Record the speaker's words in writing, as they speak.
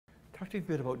Talk to me a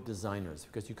bit about designers,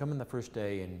 because you come in the first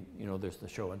day and, you know, there's the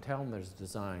show and tell and there's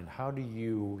design. How do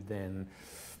you then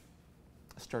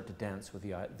start to dance with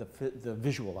the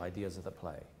visual ideas of the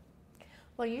play?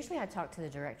 Well, usually I talk to the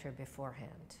director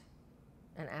beforehand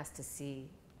and ask to see,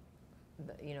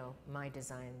 you know, my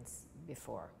designs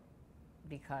before,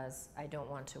 because I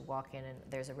don't want to walk in and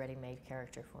there's a ready-made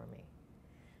character for me.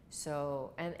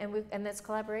 So, and that's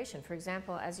collaboration. For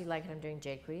example, As You Like It, I'm doing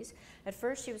Jaques. At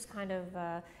first she was kind of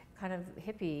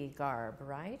hippie garb,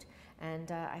 right?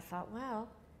 And I thought, well,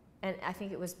 and I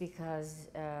think it was because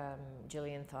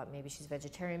Gillian thought maybe she's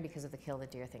vegetarian because of the kill the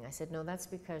deer thing. I said, no, that's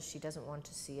because she doesn't want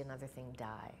to see another thing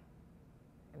die.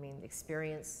 I mean,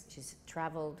 experience, she's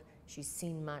traveled, she's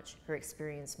seen much, her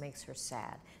experience makes her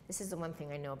sad. This is the one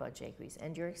thing I know about Jaques,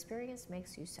 and your experience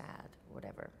makes you sad,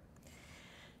 whatever.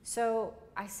 So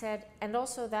I said, and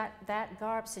also that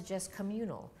garb suggests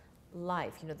communal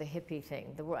life, you know, the hippie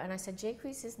thing. And I said,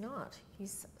 Jaques is not.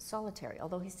 He's solitary,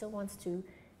 although he still wants to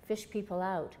fish people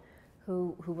out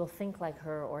who will think like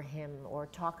her or him, or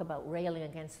talk about railing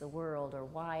against the world, or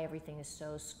why everything is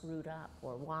so screwed up,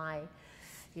 or why,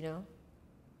 you know.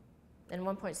 And at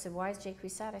one point he said, why is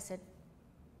Jaques sad? I said,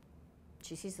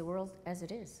 she sees the world as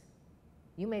it is.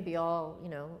 You may be all, you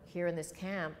know, here in this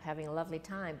camp having a lovely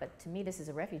time, but to me this is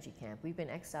a refugee camp. We've been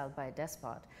exiled by a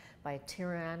despot, by a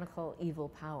tyrannical, evil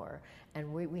power,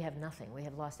 and we have nothing. We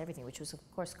have lost everything, which was, of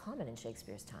course, common in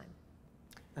Shakespeare's time.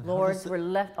 And lords were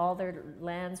left, all their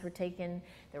lands were taken,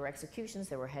 there were executions,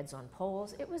 there were heads on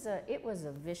poles. It was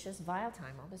a vicious, vile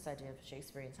time, all this idea of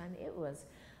Shakespearean time. It was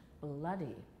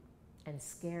bloody and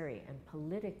scary and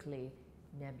politically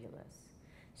nebulous.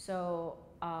 So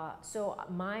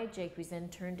my Jaques then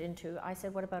turned into, I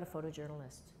said, what about a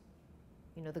photojournalist?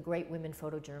 You know, the great women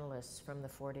photojournalists from the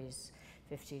 40s,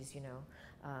 50s, you know.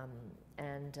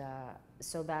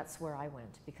 So that's where I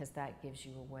went, because that gives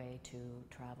you a way to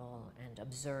travel and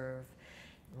observe,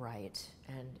 write.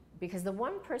 And because the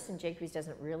one person Jaques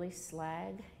doesn't really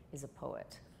slag is a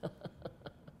poet.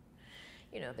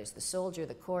 You know, there's the soldier,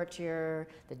 the courtier,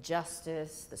 the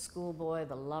justice, the schoolboy,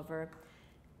 the lover.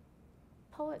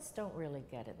 Poets don't really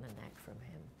get it in the neck from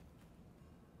him.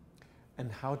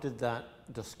 And how did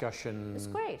that discussion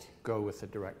go with the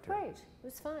director? Great. It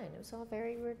was fine. It was all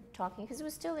we were talking, because it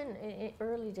was still in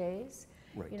early days,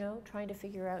 right. You know, trying to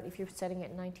figure out, if you're setting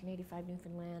it in 1985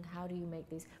 Newfoundland, how do you make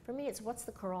these? For me, it's what's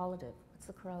the correlative? What's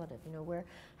the correlative? You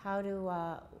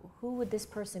know, who would this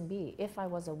person be if I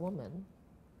was a woman?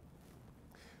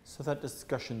 So that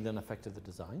discussion then affected the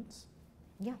designs?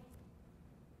 Yeah.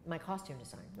 My costume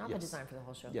design, not yes. the design for the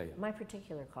whole show. Yeah, yeah. My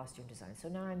particular costume design. So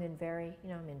now I'm in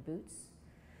I'm in boots,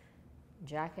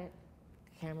 jacket,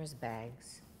 cameras,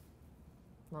 bags,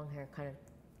 long hair kind of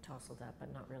tousled up,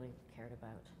 but not really cared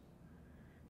about.